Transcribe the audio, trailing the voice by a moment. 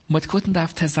Wat couldn't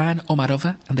have Tezain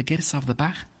Omarova and the Girs of the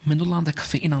Bach, Menulanda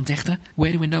Kfein on Dichter,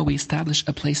 where do we know we establish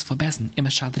a place for Bezen, in a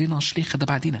Shadrin on Schlich de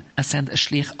Badina, and send a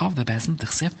Schlich of the Bezen, the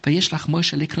Sif, Vayishlach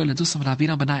Moshe Likro Ledusam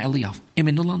Ravina Benai Eliyav. In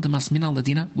Menulanda Masmina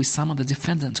Ladina, we summon the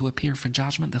defendant to appear for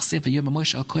judgment, the Sif Vayuma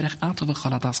Moshe Al Korech out of a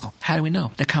Choladascho. How do we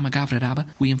know? The Kamagavra Rabba,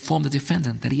 we inform the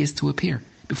defendant that he is to appear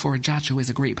before a judge who is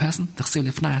a great person, the Chsiv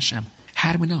Lifnai Hashem.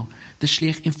 How do we know? The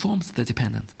Shliach informs the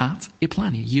dependent. At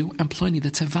Iplani, you and Pliny the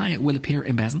Tevaya will appear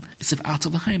in Bezen, Siv out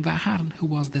of the Haim Vaharan, who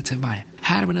was the Tevaya.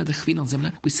 How do we know the Chvin on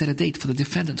Zimna? We set a date for the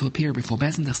defendant to appear before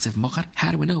Bezen, the Siv Mochar.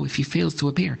 How do we know if he fails to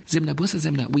appear? Zimna Busa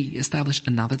Zimna, we establish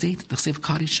another date, the Siv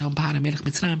Kari Shampara Melech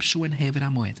Mitzrayim Shuen Hever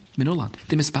Amoed. Minulan,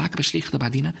 the Misbak Bashlich the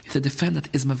Badina, if the defendant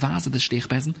is Mavaza the Shliach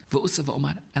Bezen, Vausa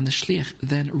Omar, and the Shliach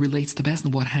then relates to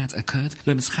Bezen what had occurred,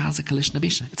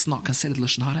 it's not considered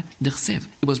Lashon Hara. The Chsiv,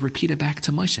 it was repeated back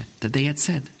to Moshe that they had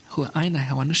said,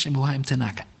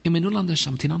 in Menulanda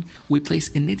Shamtinon, we place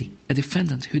in Nidi, a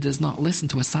defendant who does not listen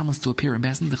to a summons to appear in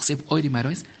Bezen, the Chsiv Oidi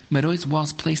Merois. Merois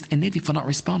was placed in Nidi for not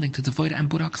responding to the Voida and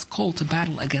Burak's call to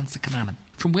battle against the Canaanim.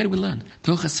 From where do we learn,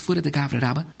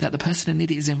 that the person in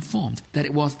Nidi is informed that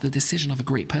it was the decision of a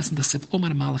great person, the Chsiv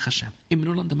Omar Malach Hashem. In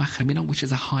Menulanda Machraminon, which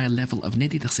is a higher level of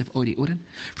Nidi, the Chsiv Oidi Urin,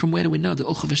 from where do we know the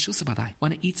Uchav Shusabadai,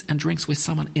 when it eats and drinks with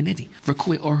someone in Nidi,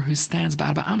 Rakui or who stands by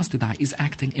Arba Amastadai is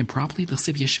acting improperly, the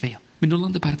Chsiv Yeshveil.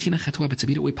 Minulan the Partina Chetwa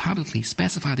Betzabira, we publicly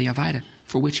specify the Avaida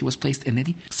for which he was placed in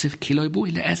Nidi, Siv Kiloi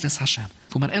Bui Le'ezres Hashem.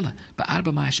 For Marella,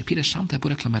 Ba'arba Maya Shapira Shamta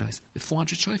Burak Lamarois, with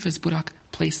 400 choifers Burak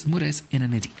placed Mures in a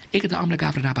Nidi. Ikada Amra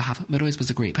Gavra Rabahava, Merois was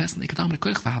a great person, Ikada Amra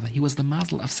Koichvahava, he was the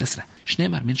mazel of Sisra.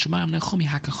 Shnemar Min Shemayim Nechumi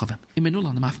Hakachovem. In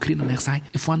Minulan the Mafkrina Nechzai,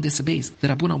 if one disobeys, the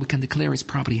Rabuna we can declare his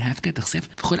property Hefke, the Chsiv,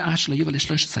 V'chur Ashla Yuval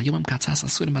Ishlosh Sayumam Katsas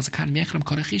Asurim Mazakan Mechram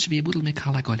Korechish V'yebudel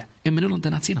Mekalagola. In Minulan the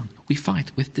Natsinan, we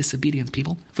fight with disobedient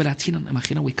people, V'latinan and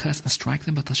Machina we curse and strike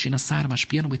them, but Tashina Sara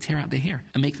Mashpian we tear out their hair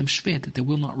and make them shved that they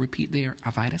will not repeat their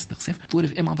Avidas, the Chsiv,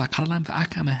 V'urev Imam V'akalam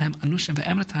V'aka Mehem Anushim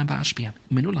V'emratam V'ashpian.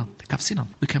 Minulan, the Kafsinan,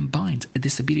 we can bind a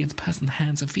disobedient person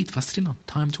hands and feet, Vastrinan,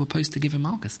 time to oppose to give him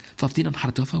Malchus. Vavdinan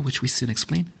Hardofa, which we soon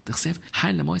explain, the Chsiv,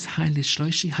 Hain Lemois, Hain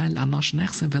Lishloishi, Hain Lanosh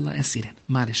Nechsen Villa Esirin.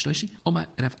 Ma Lishloishi, Omar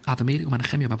Rev Adamiri, Omar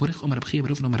Nechemia Baburich, Omar Abchia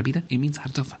Baruf, Omar Bida, it means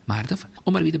Hardofa. Ma Hardofa.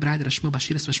 Omar Vida Bride Rashmu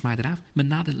Bashiris Vashmaidarav,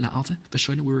 Menadel La Alta,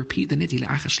 Vashoina, we repeat the Niddy La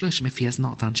Achashloshim if he has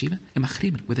not done Shiva, and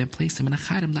Machriman, we then place him in a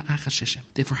Charim La Achashishim.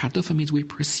 Therefore, Hardofa means we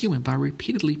pursue him by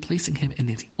repeatedly placing him in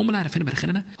Niddy.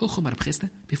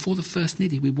 Before the first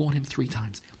Niddy, we warn him 3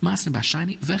 times. Masn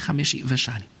Bashani, Vechamishi,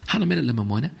 Vashani.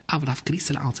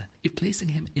 If placing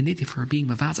him in Niddy for being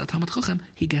Mavaza Talmud Chochem,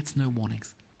 he gets no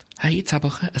warnings.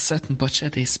 A certain butcher,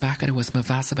 they spaka who was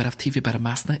Mavaza Barav TV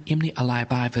Baramasna, Imni Alai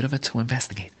Bai Virva to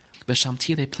investigate.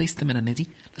 Beshamtir they placed him in a Niddy.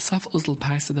 The Saf Uzdal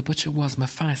Paisa, the butcher, was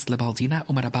Mafais Lebaldina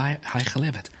Umarabai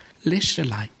Haichalevet.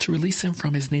 Lishrelai, to release him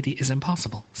from his Niddy is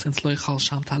impossible, since Loichal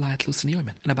Shamta Lai Tlusin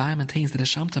Yomen, and Abai maintains that a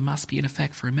Shamta must be in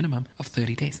effect for a minimum of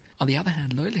 30 days. On the other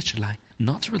hand, Loi Lishrelai,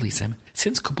 not to release him,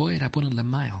 since Kuboy Rabunan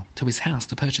Lemail to his house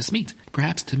to purchase meat,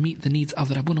 perhaps to meet the needs of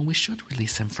the Rabunan, we should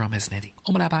release him from his Niddy.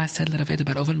 Umarabai said Leraveda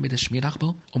Baroven with the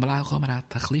Shmirachbo, Umalai Romara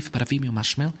Tachlif Baravimi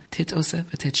Mashmel, Tit Ose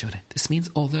Tit. This means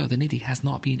although the Niddy has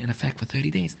not been in effect for 30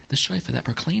 days, the shofar that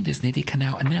proclaimed his Niddy can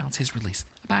now announce his release.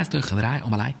 Abai's Durchalai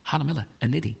Umalai, Hanamilla, a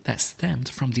Niddy that stemmed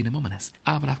from Dinamomenes.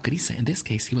 Avraf Garisa, in this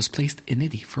case, he was placed in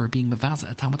Niddy for being Mavaza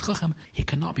at Talmud Chochem. He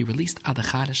cannot be released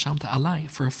Adachar Shamta Alai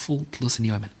for a full Tlusin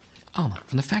Yomen. Alma,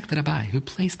 from the fact that Abai, who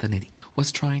placed the Niddy,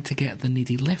 was trying to get the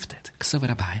Niddy lifted. Ksover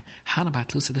Abai, Hanabat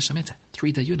Tlusa de Shemita,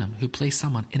 3 Dayunim who place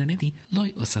someone in a Niddy,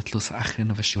 Loi Usa Tlusa Achrin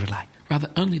of Ashuralai. Rather,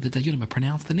 only the Dayunim who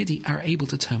pronounce the Niddy are able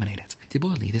to terminate it.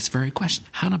 Diborli, this very question,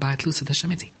 Hanabat Tlusa de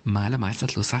Shemiti, Mala Maisa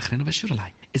Tlusa Achrin of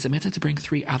Ashuralai. Is it meant to bring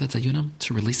 3 other Dayunim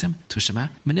to release him? To Shema,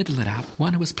 Menidel Rab,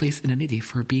 one who was placed in a Niddy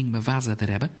for being Mavaza the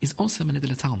Rebbe, is also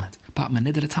Menidel Talmud. But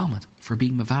Menidel Talmud, for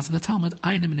being Mavaza the Talmud,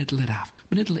 Aina Menidel Rav.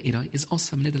 Menidel Iroi is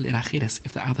also Menidel Irachiris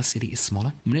if the other city is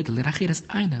smaller. Menidel Irachiris,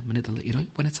 Aina Menidel Iroi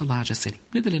when it's a larger city.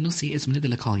 Menidel Nusi is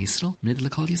Menidel Kal Yisrael. Menidel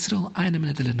Kal Yisrael, Aina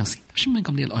Menidel Nusi. Shimon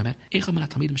Gamliel Omer, Echom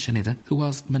Menatamidim Shenida, who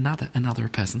was Menada, another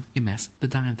person, Imes, the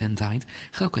Dayan then died.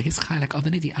 Chelko, his chaylik of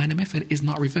the Niddy, Aina Mefer, is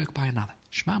not revoked by another.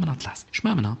 Shmamana Tlas.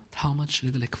 Shmamana, Talmud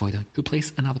Shlidele Kvoido, who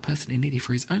placed another person in Niddy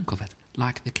for his own kovet,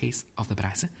 like the case of the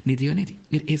Braise, Niddy or Niddy.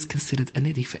 It is considered a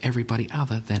Niddy for everybody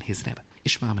other than his Rebbe.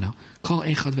 Ishmamana, Kol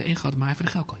Echad Ve'echad Ma'afer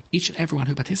Chelko. Each and everyone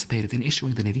who participated in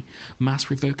issuing the Niddy must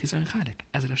revoke his own chaylik.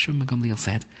 As Rashum Gamliel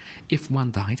said, if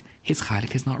one died, his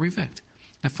chaylik is not revoked.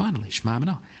 And finally,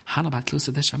 Shmamana, Hanabat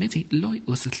Tlusa de Shamiti, Loi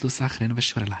Usa Tlusa Achrin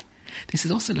V'Shuralai. This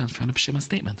is also learned from the Pshima's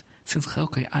statement, since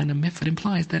Chelkoi Aina Mifad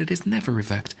implies that it is never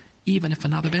revoked, even if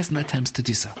another Bezin attempts to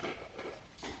do so.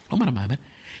 Omar Maimon,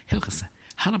 Hilchase,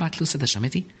 Hanabat Tlusa de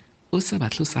Shamiti, Usa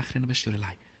Bat Tlusa Achrin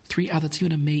V'Shuralai. 3 other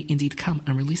tunim may indeed come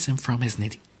and release him from his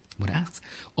niddy. What asks,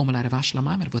 Omalai Ravash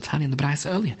Lamamer, Votani in the Braise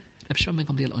earlier. Repsham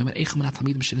Gamdil Omer Echman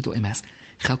Atamidim Shinido MS,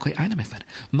 Chelkoi Einamifed,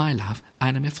 my love,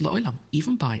 Einamif Loilam,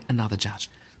 even by another judge.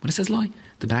 When it says lie,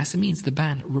 the Braise means the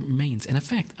ban remains in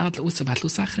effect until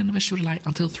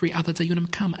 3 other Dayunim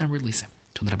come and release him.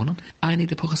 Tun Rabbanon, I need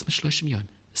the Pochas Mishloshim Yom.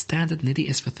 The standard niddy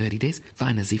is for 30 days.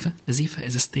 V'ai nazifa. Nazifa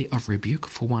is a state of rebuke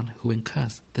for one who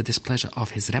incurs the displeasure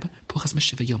of his Rebbe. Pochas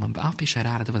Mishiva Yomam. Ba'af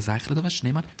Pisharara Dava Zaychra Dava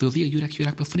Shneimar. V'uvia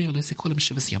Yurak B'funei Olese Kolam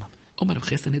Shivas Yomam. Omar of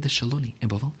Chesta Nidda Shaloni in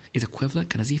Bovel is equivalent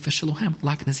to Nazifa Shalohem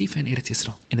like Nazifa in Eretz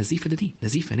Yisrael. In Nazifa Dadi,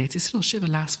 Nazifa in Eretz Yisrael Shiva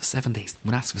lasts for 7 days.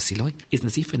 Munas Vasiloi is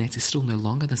Nazifa in Eretz Yisrael no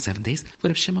longer than 7 days.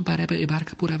 Where Shimon Bar Rebbe Ibar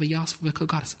Kapura V'yas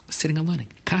V'kogaras sitting and learning.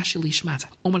 Kashi Li Shmata.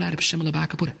 Omar Rebbe Shimon Bar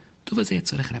Kapura.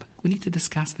 We need to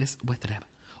discuss this with Rebbe.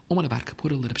 No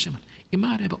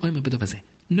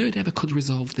Rebbe could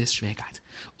resolve this schwierigkeit.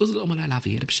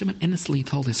 Rebbe Shimon innocently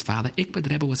told his father, Ik bed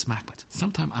Rebbe was makbet.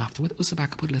 Sometime afterward, Bar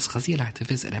Kapura les Chazilai to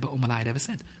visit Rebbe. Rebbe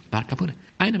said, Bar Kapura,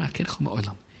 eine Marker chum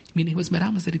olam. Meaning he was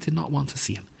meramas that he did not want to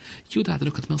see him. Yudah the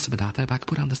look at Milsa Bedata, Bar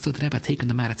Kapura understood Rebbe taking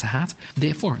the matter to heart.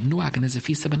 Therefore, Nuagan is a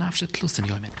fisa benafshe tlusen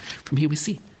yomen. From here we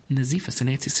see Nazifas in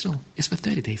Eretz Yisrael is for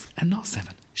 30 days and not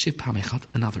 7. Shiv Pamechot,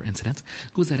 another incident.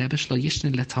 Guza Rebbe shlo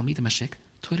yishnin le Talmid Mashik.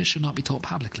 Torah should not be taught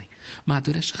publicly. Ma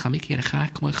duresh chamik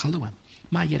yerechak k'moy chaluam.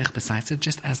 Ma yerech besaiser,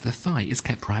 just as the thigh is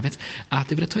kept private,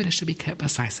 the Torah should be kept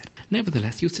besaiser.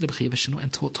 Nevertheless, Yusuf Rebbe Chivashinu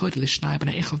and taught Torah lishnai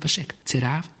b'nei Echav Bashik,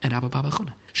 Tirav and Abba Baba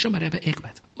Chuna. Shoma Rebbe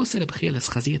Ekbet. Usa Rebbe Chilas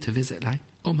Chazir to visit Lai.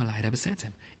 Omalai Rebbe said to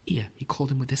him. He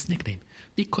called him with this nickname.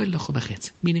 V'koil lechu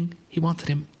b'chitz, meaning he wanted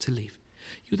him to leave.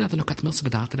 Yudah the look at Milsa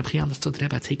Bedata, Rebbe understood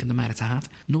Rebbe had taken the matter to heart.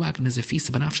 Nuagan is a feast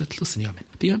of benafshe tlusen yomen.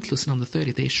 Beyond tlusen on the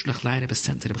 30th day, Shulach Lai Rebbe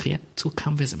sent to Rebbe to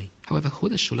come visit me. However,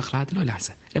 Huda Shulach Lai did not.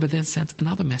 Rebbe then sent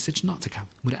another message not to come.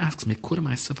 Muda asks me, Kura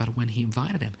Maisavar when he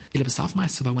invited him. Ilebasaf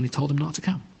Maisavar when he told him not to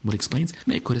come. Muda explains,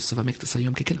 Me Kura Sava Miktas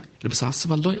Hayom Kekiloi. Ilebasaf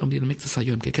Sava Loi Omdi Miktas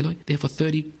Hayom Kekiloi. Therefore,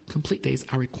 30 complete days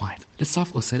are required. The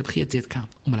Saf Ose Rebbe did come.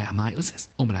 Umalai Amai Uses.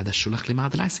 Umalai the Shulach Lima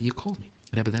Delaisa, you called me.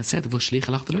 Rebbe then said, I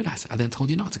then told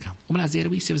you not to come. I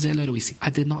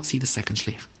did not see the second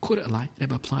shlich.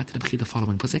 Rebbe applied to Rebbe the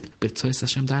following pasuk,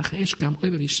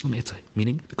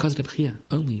 meaning, because Rebbe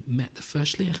only met the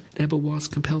first shlich, Rebbe was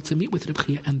compelled to meet with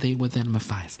Rebbe and they were then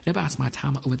mafayas. Rebbe asked my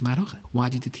Tama Ovid Marocha, why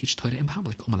did you teach Torah in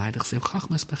public? Rebbe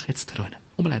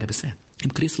said,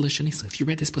 if you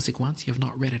read this pasuk once, you have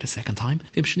not read it a second time.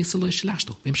 They certainly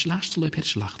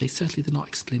did not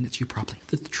explain it to you properly.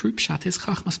 The true pshat is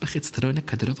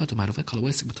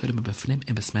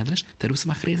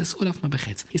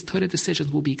his Torah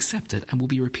decisions will be accepted and will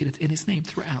be repeated in his name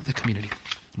throughout the community.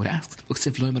 What asks,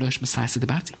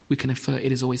 we can infer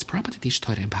it is always proper to teach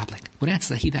Torah in public. What answers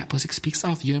that he that pasuk speaks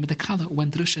of Yom Dekala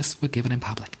when drushes were given in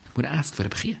public. What asks for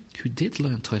Rebbe who did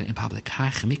learn Torah in public,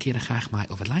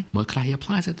 he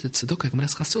applies it to tzedukah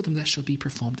g'meres chasudim that shall be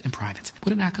performed in private.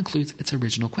 What it now concludes its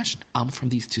original question. From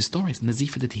these two stories,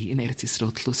 Nazifa did he in Eretz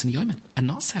Yisrael tlus and Yomen, and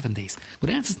not 7 days. What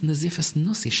answers Nazifas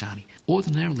nusi shani.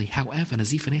 Ordinarily, however,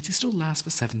 Nazifa in Eretz Yisrael lasts for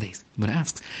 7 days. What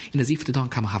asks, in Nazifa de Don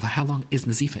Kamahava, how long is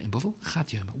Nazifa in Bovel?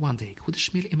 Chad Yom, 1 day. Who the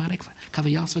Shmil in Marikva?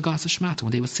 Kavayas v'gas Shmata,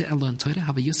 when they would sit and learn Torah,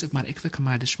 have a Yosef Marikva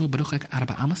kamar de Shmil Baruchak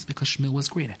Arba Amas, because Shmil was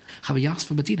greater. Kavayas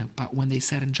for Medina, but when they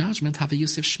sat in judgment, have a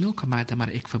Yosef Shmil kamar de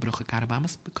Marikva Baruchak Arba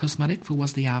Amas, because Marikva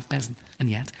was the Yav Bezin. And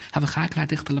yet, have a Chakla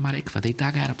Dichtel Marikva, they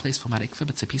dug out a place for Marikva,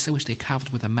 but Tzepisa which they carved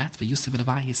with a mat, the Yosef and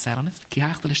Avai, he sat on it. Ki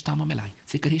hachtel Shtama Melai.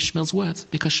 They could hear Shmil's words,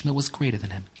 because Shmil was greater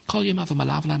than him. Kol Yom Ava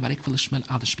Malavla Marikva Shmil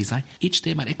Ad Shpizai. Each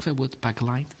day Marikva would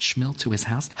baglight Shmil to his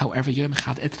house. However, Yom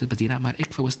Chad Etel Badina,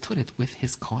 Marikva was turid with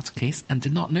his court case and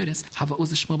did not notice Hava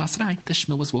Uz Shmil Basrai, that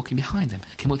Shmil was walking behind him.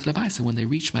 Kimot Lebaisa, when they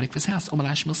reached Marikva's house,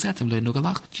 Omalai Shmil said to him, Lo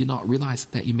Nugalach, do you not realize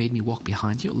that you made me walk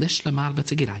behind you? Lish Lamal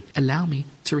Batagirai. Allow me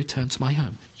to return to my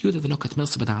home. Yudah the look at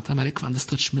Milsa Badata, Marikva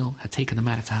understood Shmil had taken the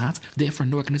matter to heart, therefore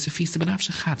Norgan is a feast of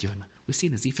Benafshe Chad Yom. We see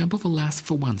Nazifa and Bovel last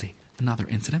for 1 day. Another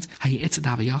incident, Hayi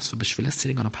Itzadava Yasva Beshvila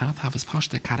sitting on a path, have his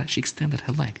pashta kara, she extended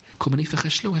her leg. Kumanifa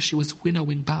Cheshloa, she was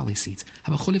winnowing barley seeds.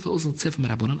 Have a Cholifa Uzal Tiv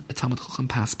Merabunan, a Talmud Chucham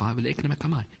passed by,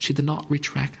 Vileknemekamai. She did not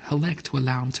retract her leg to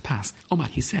allow him to pass. Omar,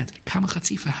 he said, Kama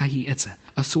Chatzifa Hayi Itza.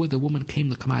 I saw the woman came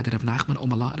the Kamai of Nachman,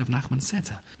 Omala of Nachman said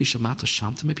her, Vishamata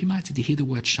Shamta, maybe might did you hear the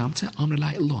word Shamta?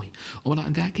 Omrelai Eloi. Omar,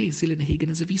 in that case, Zilin Hagan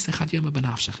is a Visa Chadyama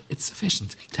Benafshach. It's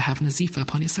sufficient to have Nazifa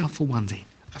upon yourself for 1 day.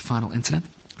 A final incident.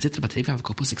 Zitra Bateva of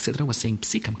Kopus etc. was saying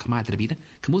Psikam Kamad Rabida,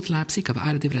 Kamut La Psika of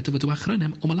Ara Divra Duva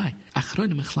Achronim, Omalai.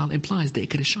 Achronim Chlal implies the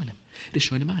Ikerishonim.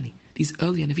 Rishonim Ani. These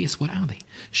early Nevi'as, what are they?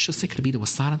 Shusik Rabida was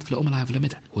silent for Omalai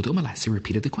Vlamida. Who Omalai, so he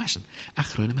repeated the question.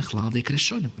 Achronim Echlal de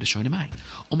Krishonim Mai.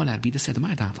 Omalai Rabida said,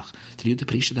 my Davach, to you the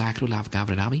Prisha da Akro Lav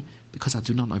Gavra Rabbi, because I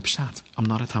do not know Pshat. I'm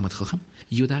not a Talmud Chochem.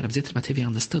 Yudah of Zitr Mativi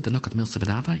understood the Nukat Milsa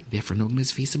Badavai, therefore no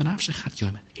Miz Visa Banavshach Hat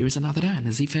Yom. Here is another eye, and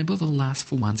the Zifan Bovel lasts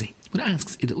for one day. When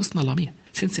asks, Ida Usna Lamia,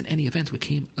 since in any event we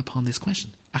came upon this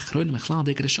question, Achronim Echlal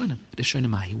de Krishonim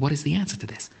Mai, what is the answer to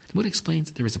this? The Mudd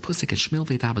explains there is a pusik in Shmil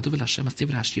Ve'da Baduvel Hashem as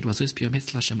Tivra Ashir was Uspio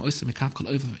Mitzvah Hashem Oysa Mekav Kol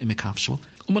Over Imekav Shul.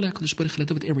 Umalei HaKadosh Baruch Hu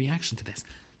David a reaction to this.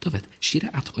 David, Shira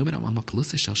at Omer Am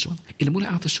Amapalusa Shel Shul.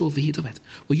 Ilamula at the Shul Vehi David.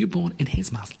 Were you born in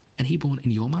his mazel and he born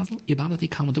in your mazel? Ibalati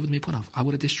Kalma David Mepunav. I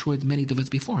would have destroyed many Davids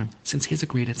before him, since he's a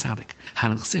greater tzaddik.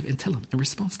 Hanan Chsiv in Tillim in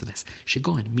response to this.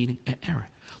 Shegoin meaning an error.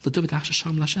 The David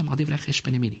Achsham Lashem Al Divrei Chesh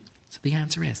Benimini. So the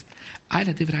answer is,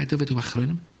 Aila Divrei David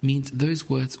Uachronim means those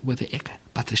words were the Ikka,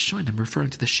 but the Shonim referring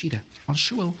to the Shida on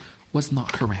Shul was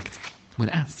not correct. When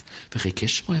asked, the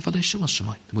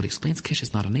Mudd explains Kish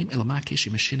is not a name, Elama Kish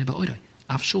Meshina Ba'oidoi.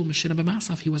 Avshul Meshina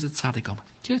B'masaf, he was a tzaddik Omer.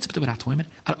 Kiyotzip Devarat Women,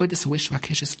 Al Oidis Wish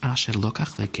Vakishis Asher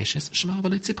Lokach, like Kishis, Shema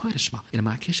Valit Zipoida Shema.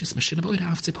 Elama Kishis Meshina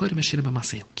Ba'oida, Av Zipoida Meshina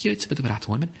B'masil. Kiyotzip Devarat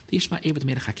Women, the Ishma Evad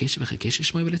Merach HaKish, Vachikish,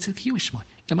 Shema Valit Zilkiyu Shema.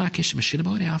 Elama Kish Meshina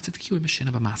Ba'oida, Av Zilkiyu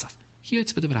Meshina B'masaf.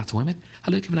 Kiyotzip Devarat Women,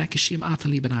 Haluk V'nai Kishim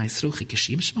Atali B'nai Yisruchi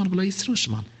Kishim, Shema V'lo Yisru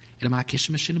Shema. إلما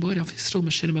كيش مشين بوير في سرو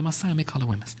مشين بمساء ميكالا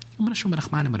ويمس ومن شو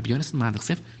مرخمان مربيونس ما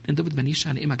دخسف لأن داود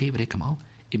بنيشا أن إما جاي بريكمال.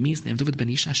 It means that David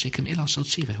Benisha Shekem Elal Shel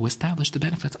Shiva, who established the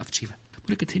benefits of Shiva.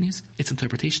 But it continues its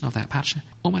interpretation of that parsha.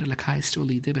 Omar Lakai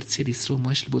Struli Dibet City Stru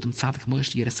Mosh Budum Sadik Mosh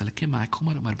Yeresalakim I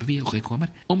Komar Omar Bavia Rekomer.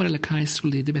 Omar Lakai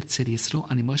Struli Dibet City Stru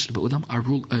and Mosh Budum are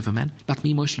rule over men, but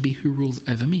me Mosh be who rules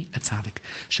over me at Sadik.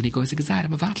 Shani goes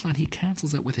excited of Atlan, he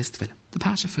cancels it with his tefillah. The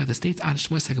parsha further states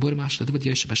Alish Mosh Sagabur Mash David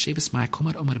Yosha Bashevis My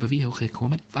Komar Omar Bavia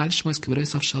Rekomer. Alish Mosh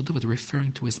Kibrosov Shal David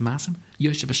referring to his masim.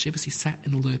 Yosha Bashevis he sat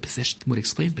in a low position. Would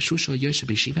explain Bashusha Yosha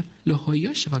Beshiva.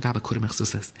 Yoshev Agaba Kurim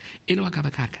Exusis, Elo Agaba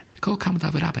Karka, Ko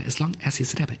Kamada Rabba, as long as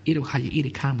his Rebbe, Edo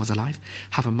Hayiri Khan was alive,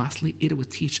 have a masli, Edo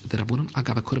would teach the Rabbunan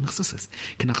Agaba Kurim Exusis.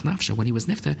 Kenach Nafsha, when he was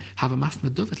Nifter, have a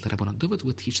masna Dovid Rabbunan, Dovid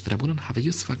would teach the Rabbunan, have a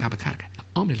Yusuf Agaba Karka.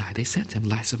 Omnilai, they said to him,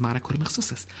 Lies of Mara Kurim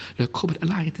Exusis. Le Kubit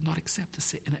Elai did not accept to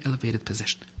sit in an elevated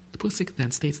position. The Pusik then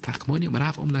states Tachmoni,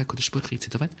 Marav Omlai Kodesh Burchi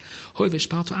Titovet, Hoivish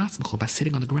Pal to Atzmacho by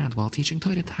sitting on the ground while teaching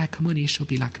Torah, Tachmoni shall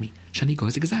be like me. Shani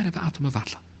goes excited of Atom of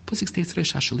Vatla. Pusik states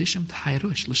Rosh HaShalishim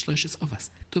T'hayrush L'shloshis Ovas.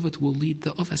 David will lead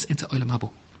the Ovas into Olam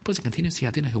Habo. Pusik continues,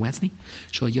 Yadina Huwazni,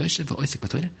 Shal Yoshev V'oisik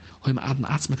Batoida, Hoim Adon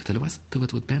Atzmek Teluas.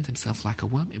 David would bend himself like a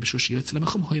worm, Ibshush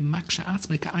Yotzelemachum, Hoim Maksha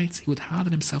Atzmek Eitz, he would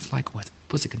harden himself like wood.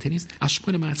 Pusik continues,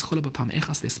 Ashmona Ma'atz Cholo B'pam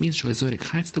Echas, this means Shal Zorik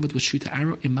Chaitz, David would shoot an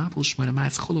arrow in Mapul Shmona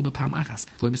Ma'atz Cholo B'pam Achas.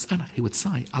 Hoim Es'anach, he would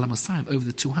sigh, Alamosayim, over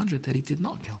the 200 that he did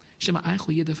not kill. Shema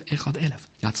Eichu Yedav Echad Elef.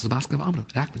 Yatzos Baskav Amro,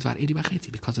 Rak B'dvar Edi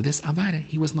Bacheti, because of this Avada,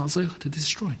 he was not Zoich to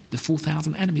destroy the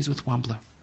 4,000 enemies with one blow.